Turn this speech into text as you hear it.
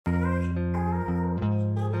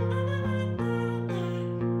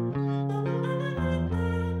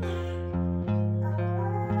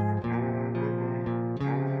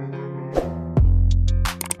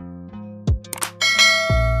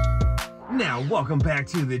Welcome back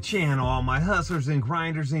to the channel, all my hustlers and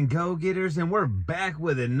grinders and go-getters, and we're back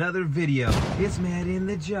with another video. It's Matt in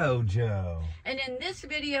the JoJo. And in this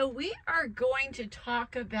video, we are going to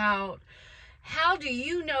talk about how do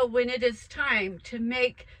you know when it is time to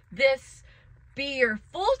make this be your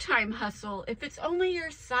full-time hustle if it's only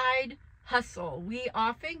your side hustle. We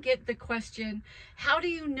often get the question, how do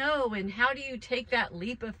you know and how do you take that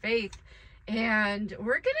leap of faith? And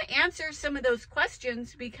we're going to answer some of those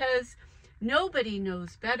questions because nobody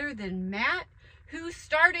knows better than Matt, who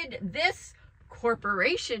started this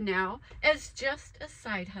corporation now as just a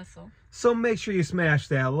side hustle. So make sure you smash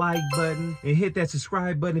that like button and hit that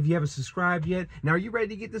subscribe button if you haven't subscribed yet. Now, are you ready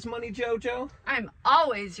to get this money, JoJo? I'm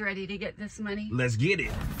always ready to get this money. Let's get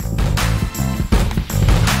it.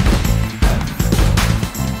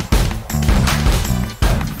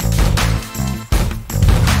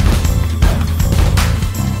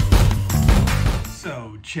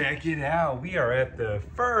 So check it out. We are at the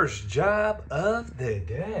first job of the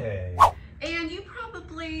day. And you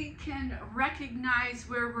probably can recognize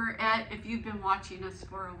where we're at if you've been watching us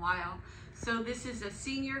for a while. So this is a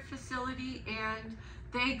senior facility and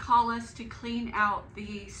they call us to clean out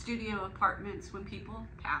the studio apartments when people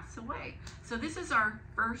pass away. So this is our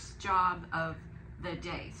first job of the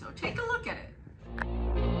day. So take a look at it.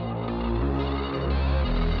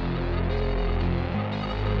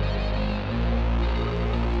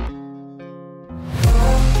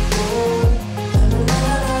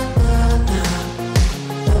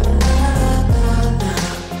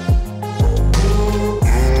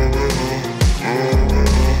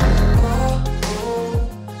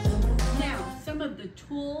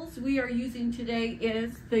 We are using today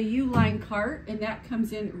is the U-line cart, and that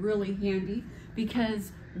comes in really handy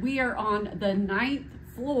because we are on the 9th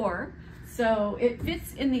floor, so it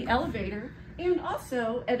fits in the elevator. And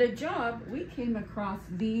also at a job we came across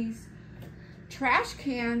these trash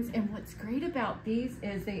cans, and what's great about these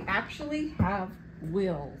is they actually have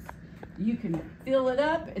wheels. You can fill it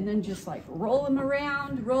up and then just like roll them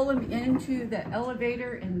around, roll them into the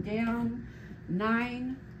elevator and down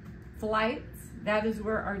 9 flights. That is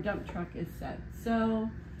where our dump truck is set. So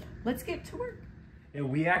let's get to work. And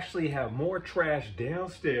we actually have more trash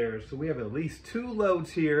downstairs. So we have at least 2 loads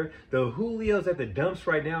here. The Julio's at the dumps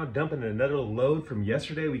right now, dumping another load from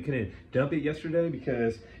yesterday. We couldn't dump it yesterday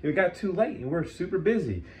because it got too late and we're super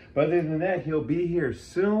busy. But other than that, he'll be here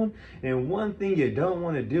soon. And one thing you don't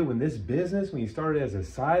want to do in this business, when you start it as a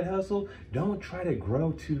side hustle, don't try to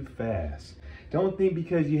grow too fast. Don't think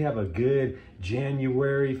because you have a good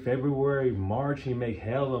January, February, March, you make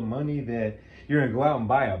hell of money that you're gonna go out and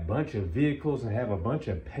buy a bunch of vehicles and have a bunch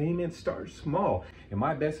of payments. Start small. And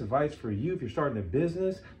my best advice for you, if you're starting a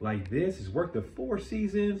business like this, is work the 4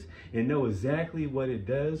 seasons and know exactly what it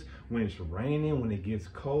does when it's raining, when it gets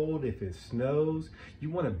cold, if it snows.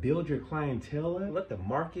 You wanna build your clientele up, let the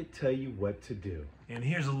market tell you what to do. And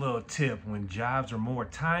here's a little tip: when jobs are more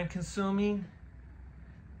time consuming,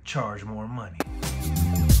 charge more money.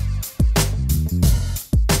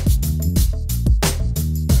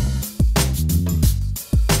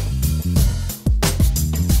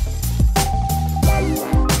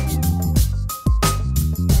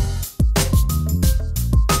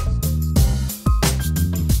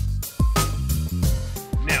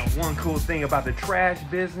 Now, one cool thing about the trash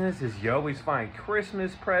business is you always find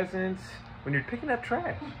Christmas presents when you're picking up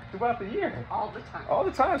trash throughout the year. All the time. All the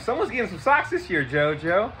time. Someone's getting some socks this year,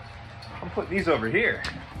 JoJo. I'm putting these over here.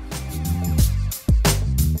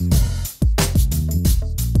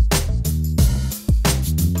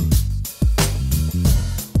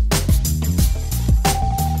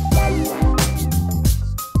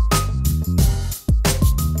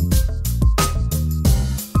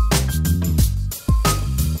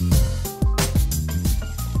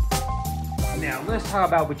 Let's talk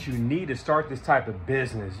about what you need to start this type of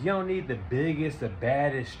business. You don't need the biggest, the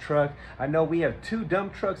baddest truck. I know we have 2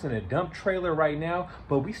 dump trucks and a dump trailer right now,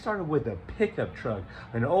 but we started with a pickup truck,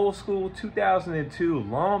 an old school 2002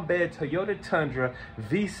 long bed Toyota Tundra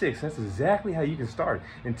V6. That's exactly how you can start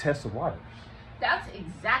and test the waters. That's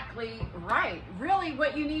exactly right. Really,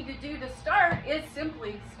 what you need to do to start is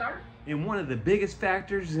simply start. And one of the biggest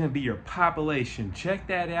factors is going to be your population. Check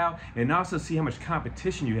that out and also see how much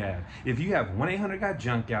competition you have. If you have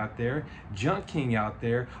 1-800-GOT-JUNK out there, Junk King out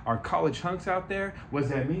there, or College Hunks out there, what does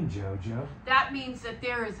that mean, JoJo? That means that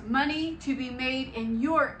there is money to be made in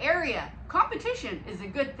your area. Competition is a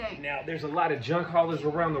good thing. Now, there's a lot of junk haulers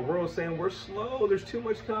around the world saying we're slow, there's too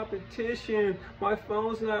much competition, my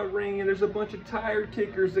phone's not ringing, there's a bunch of tire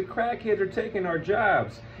kickers, the crackheads are taking our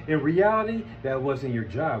jobs. In reality, that wasn't your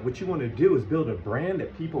job. What you want to do is build a brand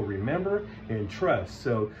that people remember and trust.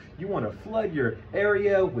 So you want to flood your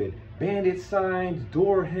area with bandit signs,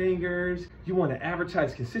 door hangers. You want to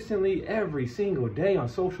advertise consistently every single day on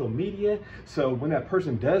social media. So when that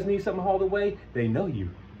person does need something hauled away, they know you.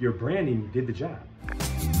 Your branding did the job.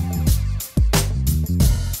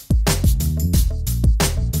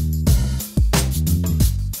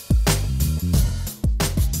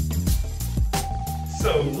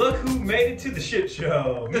 So look who made it to the shit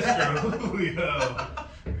show, Mr. Julio.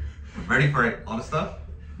 Ready for all the stuff?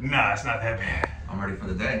 Nah, it's not that bad. I'm ready for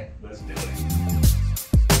the day. Let's do it.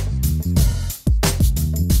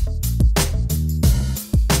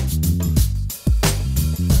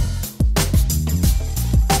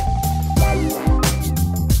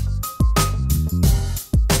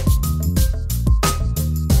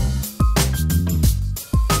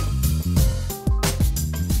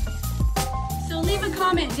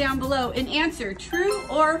 Comment down below and answer true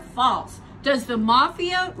or false. Does the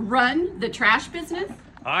mafia run the trash business?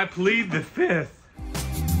 I plead the fifth.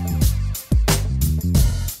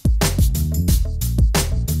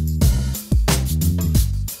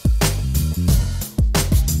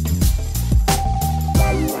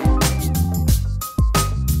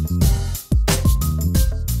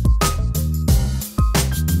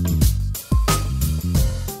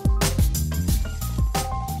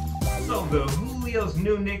 So Julio's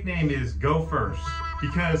new nickname is Go First,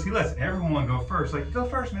 because he lets everyone go first. Like, go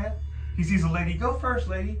first, man. He sees a lady, go first,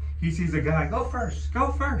 lady. He sees a guy, go first,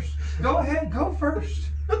 go first. Go ahead, go first.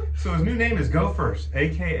 So his new name is Go First,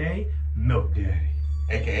 AKA Milk Daddy.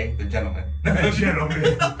 AKA the gentleman. The gentleman.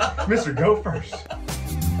 Mr. Go First.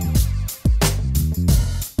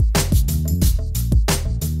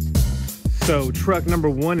 So truck number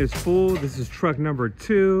 1 is full. This is truck number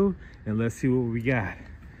 2. And let's see what we got.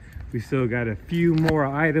 We still got a few more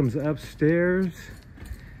items upstairs.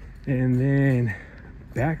 And then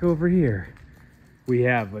back over here, we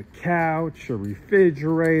have a couch, a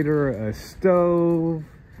refrigerator, a stove,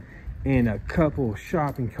 and a couple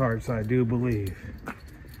shopping carts, I do believe.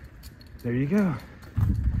 There you go.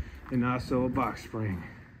 And also a box spring.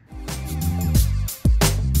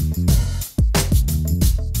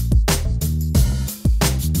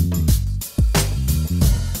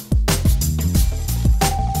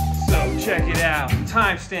 Check it out,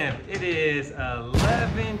 timestamp. It is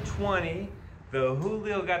 11:20. The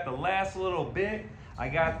Julio got the last little bit. I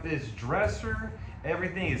got this dresser.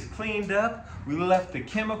 Everything is cleaned up. We left the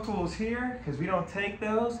chemicals here because we don't take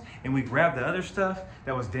those, and we grabbed the other stuff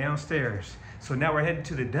that was downstairs. So now we're heading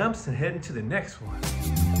to the dumps and heading to the next one.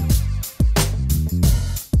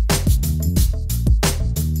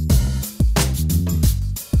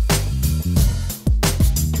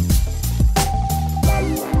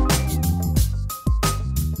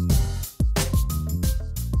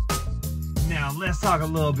 Let's talk a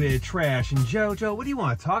little bit of trash. And JoJo, what do you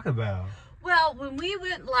want to talk about? Well, when we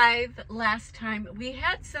went live last time, we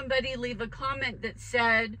had somebody leave a comment that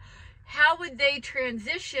said, how would they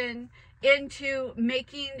transition into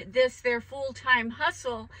making this their full-time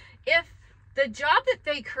hustle if the job that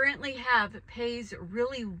they currently have pays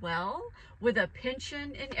really well with a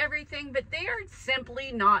pension and everything, but they are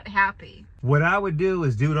simply not happy. What I would do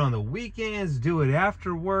is do it on the weekends, do it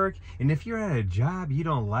after work. And if you're at a job you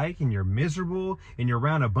don't like and you're miserable and you're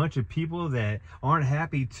around a bunch of people that aren't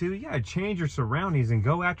happy too, you gotta change your surroundings and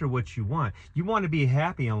go after what you want. You want to be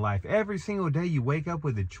happy in life. Every single day you wake up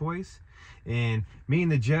with a choice. And me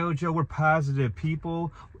and the JoJo, we're positive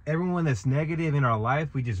people. Everyone that's negative in our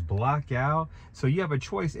life, we just block out. So you have a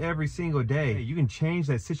choice every single day. You can change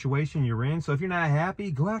that situation you're in. So if you're not happy,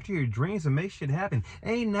 go after your dreams and make shit happen.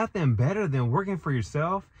 Ain't nothing better than working for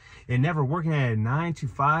yourself and never working at a 9 to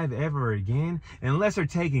 5 ever again, unless they're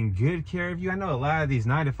taking good care of you. I know a lot of these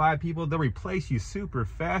 9 to 5 people, they'll replace you super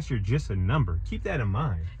fast. You're just a number. Keep that in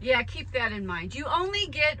mind. Yeah, keep that in mind. You only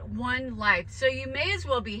get one life, so you may as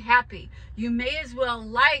well be happy. You may as well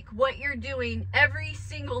like what you're doing every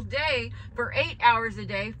single day for 8 hours a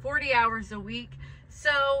day, 40 hours a week.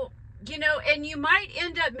 So, you know, and you might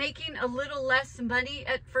end up making a little less money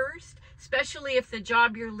at first, especially if the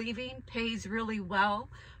job you're leaving pays really well.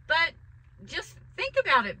 But just think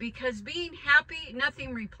about it, because being happy,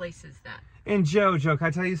 nothing replaces that. And JoJo, can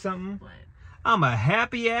I tell you something? What? I'm a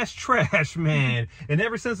happy ass trash man. And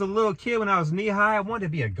ever since a little kid when I was knee high, I wanted to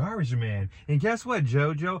be a garbage man. And guess what,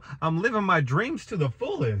 JoJo? I'm living my dreams to the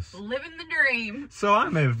fullest. Living the dream. So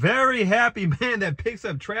I'm a very happy man that picks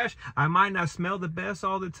up trash. I might not smell the best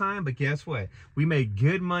all the time, but guess what? We make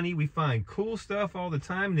good money. We find cool stuff all the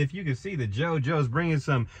time. And if you can see that JoJo's bringing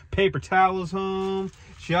some paper towels home.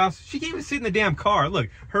 She can't even sit in the damn car. Look,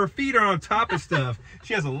 her feet are on top of stuff.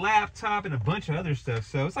 She has a laptop and a bunch of other stuff.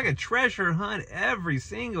 So it's like a treasure hunt every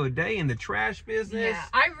single day in the trash business. Yeah,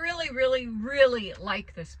 I really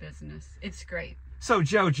like this business. It's great. So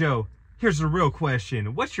JoJo, here's the real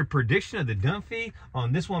question. What's your prediction of the dump fee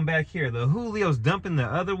on this one back here? The Julio's dumping the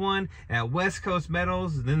other one at West Coast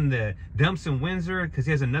Metals, then the dumps in Windsor because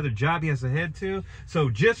he has another job he has to head to.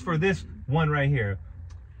 So just for this one right here,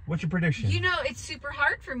 what's your prediction? You know, it's super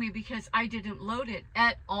hard for me because I didn't load it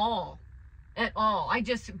at all. At all. I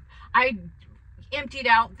emptied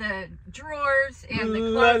out the drawers and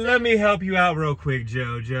the closet. Let me help you out real quick,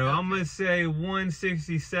 JoJo. Okay. I'm going to say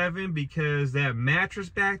 167 because that mattress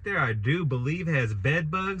back there, I do believe, has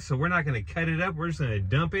bed bugs. So we're not going to cut it up. We're just going to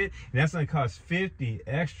dump it. And that's going to cost $50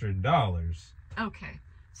 extra. Okay.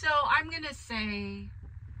 So I'm going to say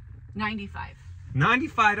 95.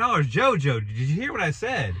 $95, JoJo. Did you hear what I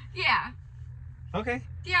said? Yeah. Okay.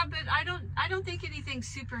 Yeah, but I don't think anything's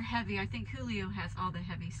super heavy. I think Julio has all the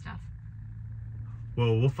heavy stuff.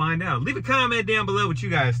 Well, we'll find out. Leave a comment down below what you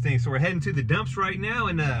guys think. So we're heading to the dumps right now,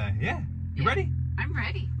 and yeah, you ready? I'm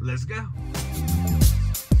ready. Let's go.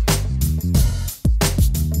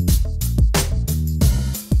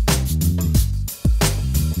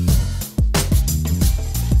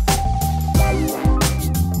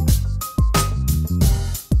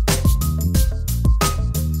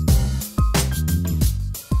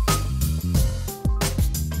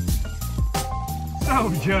 So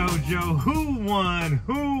JoJo, who won?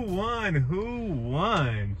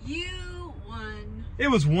 You won. It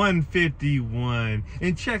was 151.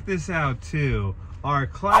 And check this out too. Our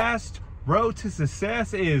class road to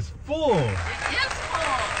success is full. It is full.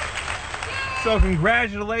 Yay! So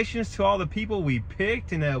congratulations to all the people we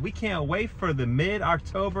picked, and we can't wait for the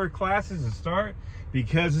mid-October classes to start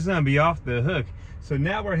because it's gonna be off the hook. So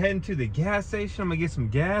now we're heading to the gas station. I'm gonna get some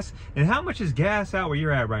gas. And how much is gas out where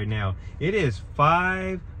you're at right now? It is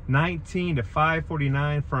 $5.19 to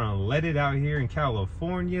 $5.49 for unleaded out here in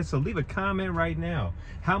California. So leave a comment right now.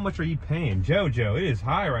 How much are you paying? JoJo, it is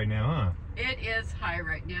high right now, huh? It is high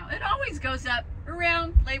right now. It always goes up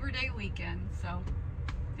around Labor Day weekend. So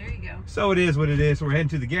there you go. So it is what it is. So we're heading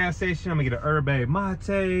to the gas station. I'm gonna get an herbe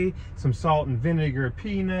mate, some salt and vinegar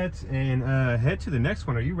peanuts, and head to the next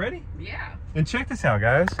one. Are you ready? Yeah. And check this out,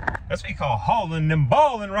 guys. That's what you call hauling and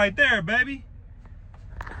balling right there, baby.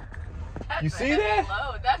 That's you see that?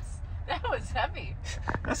 Load. That was heavy.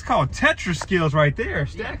 That's called Tetris skills right there.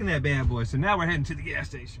 Stacking that bad boy. So now we're heading to the gas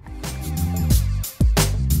station.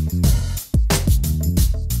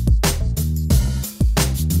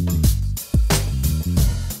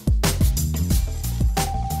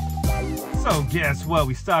 So guess what?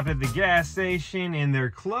 We stopped at the gas station and they're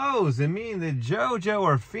closed. And me and the JoJo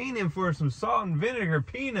are fiending for some salt and vinegar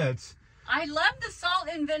peanuts. I love the salt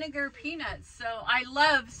and vinegar peanuts. So I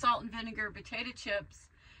love salt and vinegar potato chips.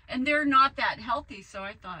 And they're not that healthy. So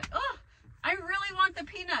I thought, oh, I really want the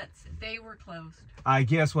peanuts. They were closed. I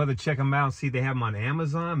guess we'll have to check them out and see if they have them on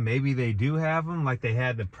Amazon. Maybe they do have them, like they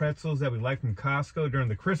had the pretzels that we liked from Costco during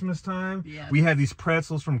the Christmas time. Yes. We had these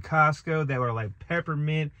pretzels from Costco that were like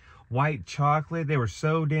peppermint, white chocolate. They were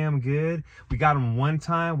so damn good. We got them one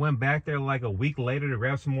time, went back there like a week later to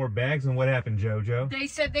grab some more bags, and what happened, JoJo? They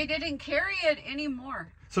said they didn't carry it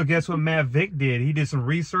anymore. So guess what Matt Vick did? He did some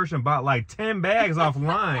research and bought like 10 bags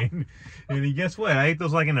offline. And guess what? I ate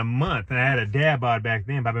those like in a month. And I had a dad bod back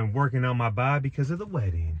then, but I've been working on my bod because of the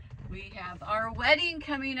wedding. We have our wedding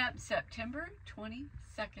coming up September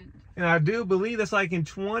 22nd. And I do believe that's like in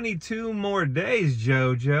 22 more days,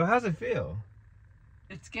 JoJo. How's it feel?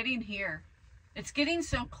 It's getting here. It's getting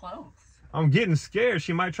so close. I'm getting scared.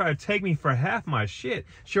 She might try to take me for half my shit.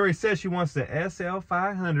 She already said she wants the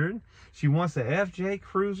SL500. She wants the FJ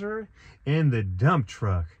Cruiser and the dump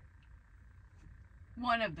truck.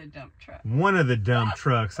 One of the dump trucks. One of the dump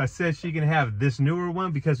trucks. I said she can have this newer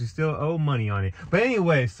one because we still owe money on it. But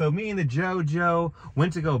anyway, so me and the JoJo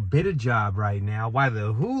went to go bid a job right now. While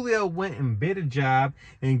the Julio went and bid a job.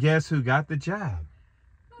 And guess who got the job?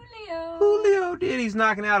 Julio did. He's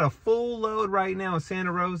knocking out a full load right now in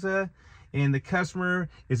Santa Rosa. And the customer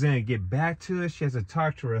is going to get back to us. She has to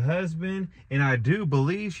talk to her husband. And I do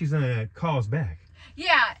believe she's going to call us back.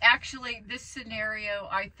 Yeah, actually, this scenario,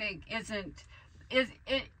 I think, isn't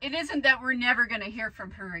it isn't that we're never going to hear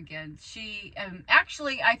from her again. She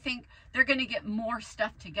actually, I think they're going to get more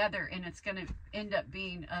stuff together, and it's going to end up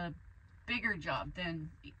being a bigger job than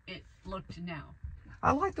it looked now.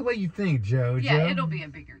 I like the way you think, JoJo. Yeah, it'll be a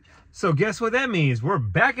bigger job. So guess what that means? We're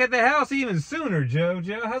back at the house even sooner,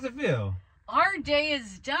 JoJo. How's it feel? Our day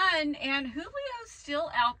is done, and Julio's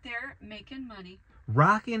still out there making money.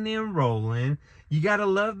 Rocking and rolling. You gotta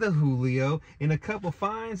love the Julio. And a couple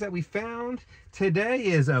finds that we found today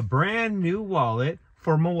is a brand new wallet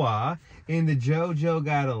for Mawa. And the JoJo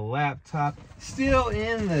got a laptop still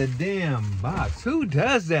in the damn box. Who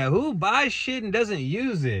does that? Who buys shit and doesn't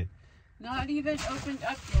use it? Not even opened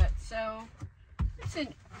up yet. So it's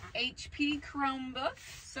an HP Chromebook.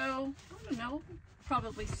 So I don't know.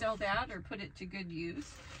 Probably sell that or put it to good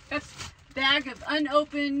use. That's a bag of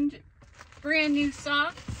unopened brand new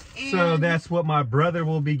socks. And so that's what my brother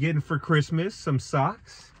will be getting for Christmas, some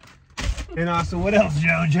socks. And also, what else,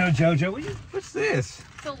 JoJo? What's this?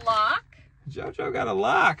 It's a lock. JoJo got a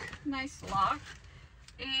lock. Nice lock.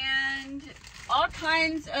 And all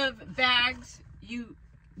kinds of bags. You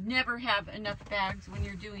never have enough bags when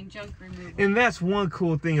you're doing junk removal. And that's one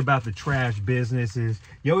cool thing about the trash business is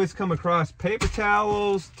you always come across paper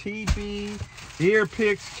towels, TV, ear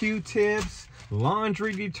picks, Q-tips,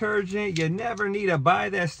 laundry detergent. You never need to buy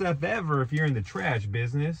that stuff ever if you're in the trash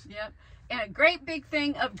business. Yep. And a great big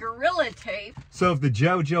thing of Gorilla Tape. So if the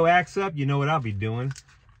JoJo acts up, you know what I'll be doing?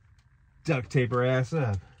 Duct tape her ass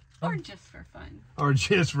up. Or just for fun. Or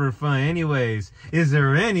just for fun. Anyways, is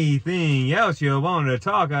there anything else you want to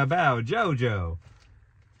talk about, JoJo?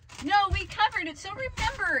 No, we covered it. So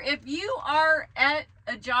remember, if you are at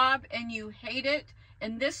a job and you hate it,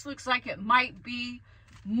 and this looks like it might be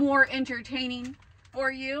more entertaining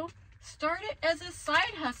for you, start it as a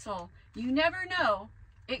side hustle. You never know.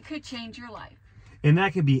 It could change your life. And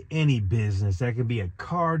that could be any business. That could be a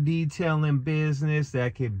car detailing business.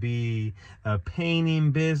 That could be a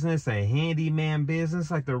painting business, a handyman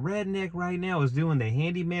business. Like the redneck right now is doing the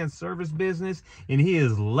handyman service business, and he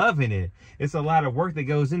is loving it. It's a lot of work that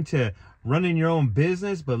goes into running your own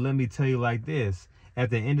business, but let me tell you like this.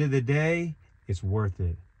 At the end of the day, it's worth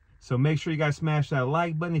it. So make sure you guys smash that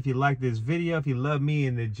like button if you like this video, if you love me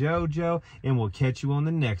and the JoJo, and we'll catch you on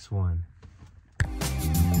the next one.